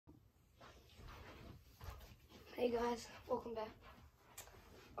Hey guys, welcome back.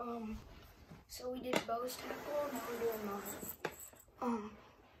 So we did Bo's tackle, now we're doing mine.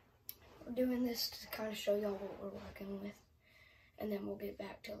 We're doing this to kind of show y'all what we're working with, and then we'll get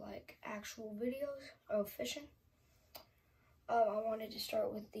back to like actual videos of fishing. I wanted to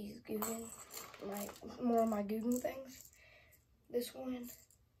start with these Guggen, like more of my Guggen things. This one,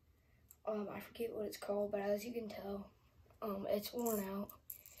 I forget what it's called, but as you can tell, it's worn out.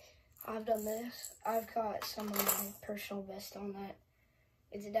 I've done this. I've got some of my personal best on that.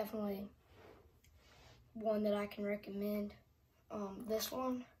 It's definitely one that I can recommend. This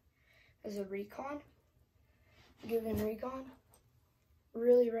one is a Recon, Guggen Recon.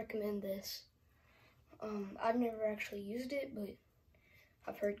 Really recommend this. I've never actually used it, but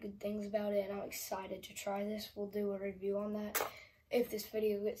I've heard good things about it, and I'm excited to try this. We'll do a review on that if this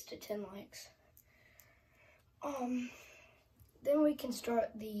video gets to 10 likes. Then we can start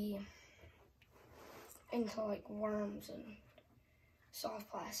into like worms and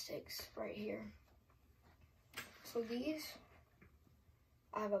soft plastics right here. So these,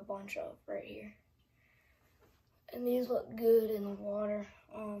 I have a bunch of right here. And these look good in the water.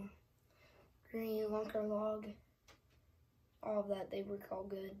 Green lunker log, all of that, they work all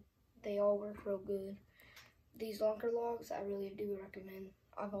good. They all work real good. These lunker logs, I really do recommend.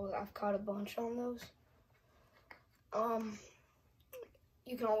 I've caught a bunch on those.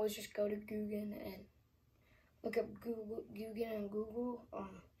 You can always just go to Guggen and look up Guggen and Google.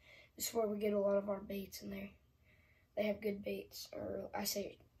 This is where we get a lot of our baits in there. They have good baits, or I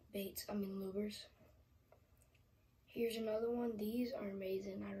say baits, I mean lures. Here's another one. These are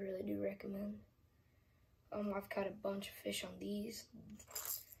amazing. I really do recommend. I've caught a bunch of fish on these.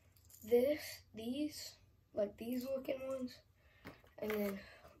 These, like these looking ones, and then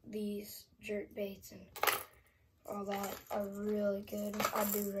these jerk baits and all that are really good. I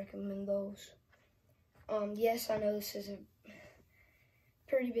do recommend those. Yes, I know this is a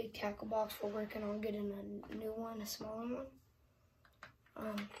pretty big tackle box. We're working on getting a new one, a smaller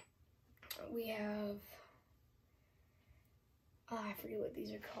one. We have, I forget what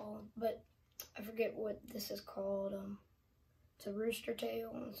these are called, but I forget what this is called. It's a rooster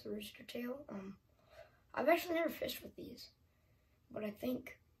tail. It's a rooster tail. I've actually never fished with these, but I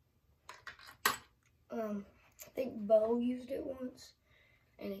think Bo used it once,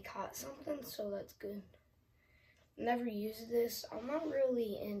 and he caught something, so that's good. Never used this. I'm not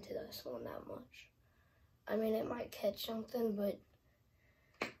really into this one that much. I mean, it might catch something, but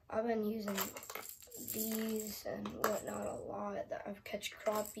I've been using these and whatnot a lot. I've catch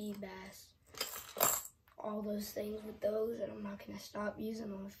crappie, bass, all those things with those, and I'm not going to stop using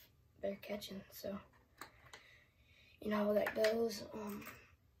them if they're catching. So, you know how that goes.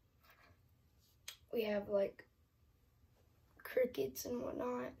 We have like crickets and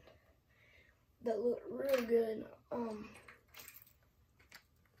whatnot that look real good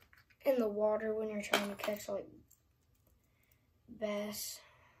in the water when you're trying to catch like bass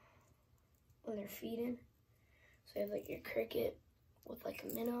when they're feeding. So you have like your cricket with like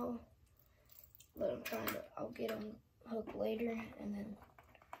a minnow, but I'll get them hooked later, and then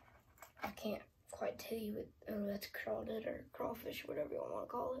I can't quite tell you what, that's crawdad or crawfish, whatever you want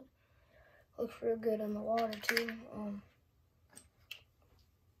to call it. Looks real good in the water too.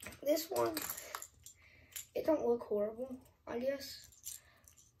 This one, it don't look horrible, I guess,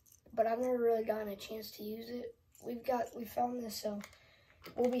 but I've never really gotten a chance to use it. We found this, so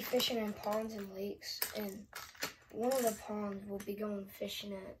we'll be fishing in ponds and lakes, and one of the ponds we'll be going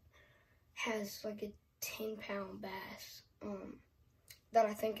fishing at has like a 10-pound bass that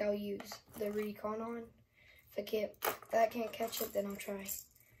I think I'll use the Recon on. If that can't catch it, then I'll try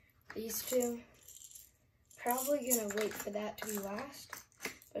these two. Probably gonna wait for that to be last.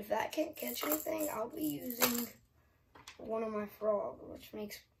 But if that can't catch anything, I'll be using one of my frog, which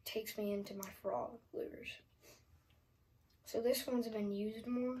takes me into my frog lures. So this one's been used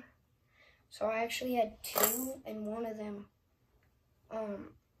more. So I actually had two, and one of them,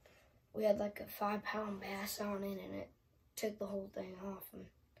 we had like a 5-pound bass on it, and it took the whole thing off, and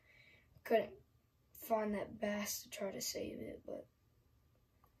couldn't find that bass to try to save it, but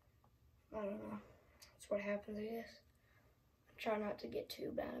I don't know. That's what happens, I guess. Try not to get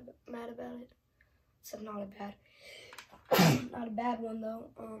too mad about it. It's not a bad one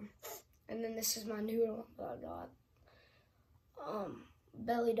though. And then this is my newer one that I got.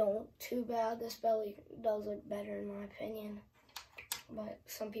 Belly don't look too bad. This belly does look better in my opinion, but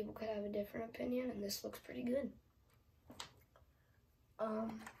some people could have a different opinion, and this looks pretty good.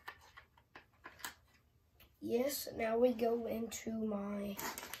 Yes, now we go into my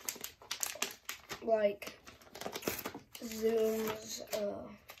like Zoom's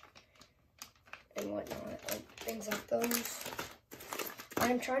and whatnot, like things like those.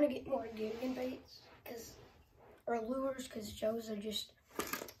 I'm trying to get more Guggen baits, or lures, because Joe's are just,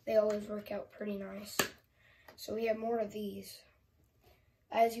 they always work out pretty nice. So we have more of these.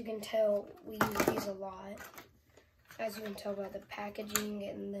 As you can tell, we use these a lot. As you can tell by the packaging,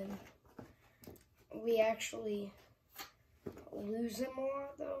 and then we actually lose them a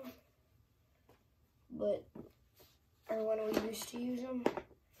lot though. But, or when we used to use them,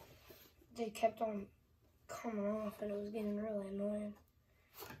 they kept on coming off and it was getting really annoying.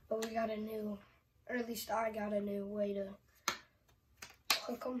 But we got a new, or at least I got a new way to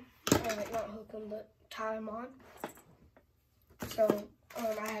hook them. Or like not hook them, but tie them on. So,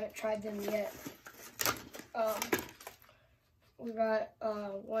 I haven't tried them yet. We got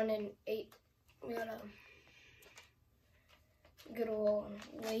 1 and 8. We got a good old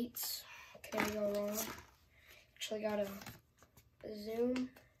weights. Can't go wrong. Actually got a Zoom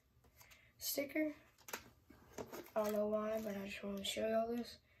sticker. I don't know why, but I just want to show y'all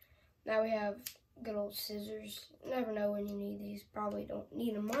this. Now we have good old scissors. Never know when you need these. Probably don't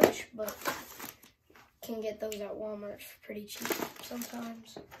need them much, but can get those at Walmart for pretty cheap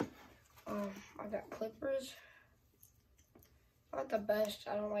sometimes. I got clippers. Not the best.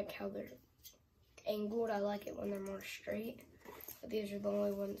 I don't like how they're angled. I like it when they're more straight. But these are the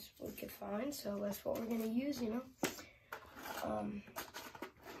only ones we could find, so that's what we're gonna use, you know.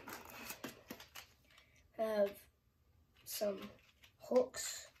 Have some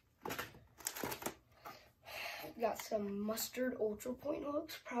hooks. Got some mustard ultra point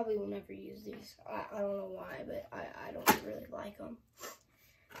hooks. Probably will never use these. I don't know why, but I don't really like them.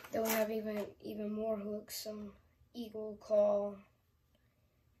 Then we have even more hooks. Some Eagle Claw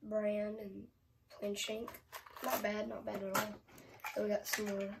brand and plain shank. Not bad at all. Then we got some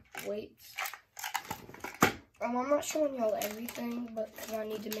more weights. I'm not showing y'all everything, but because I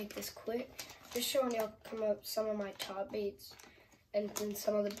need to make this quick. Just showing y'all some of my top baits. And then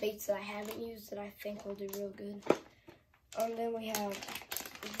some of the baits that I haven't used that I think will do real good. Then we have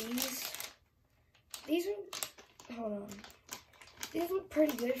these. These are, hold on. These look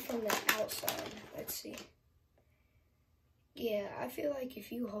pretty good from the outside. Let's see. Yeah, I feel like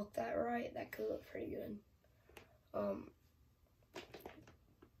if you hook that right, that could look pretty good.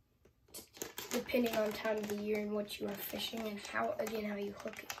 Depending on time of the year and what you are fishing and how you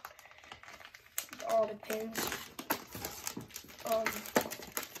hook it. It all depends.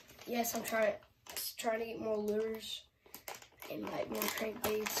 Yes, I'm trying to get more lures and like more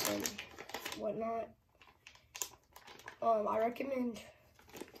crankbaits and whatnot. I recommend,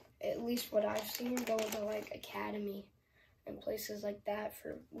 at least what I've seen, going to like Academy and places like that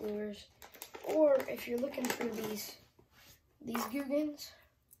for lures. Or if you're looking for these Guggens,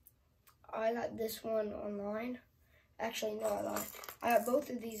 I got this one online. Actually, no, I lied. I got both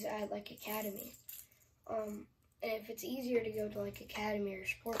of these at like Academy. And if it's easier to go to like Academy or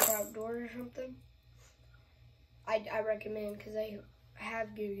Sports Outdoor or something, I recommend, because they have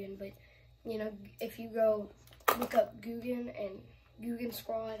Guggen. But you know, if you go look up Guggen and Guggen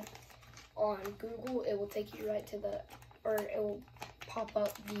Squad on Google, it will take you right to it will pop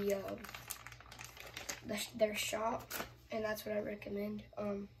up their shop, and that's what I recommend.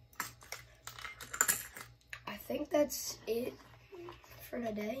 I think that's it for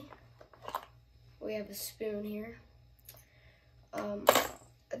today. We have a spoon here. I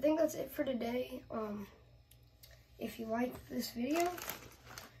think that's it for today. If you like this video,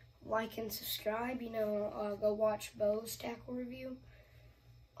 like and subscribe. You know, go watch Bo's tackle review.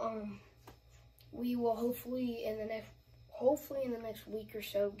 We will hopefully in the next week or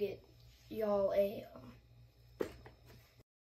so get y'all a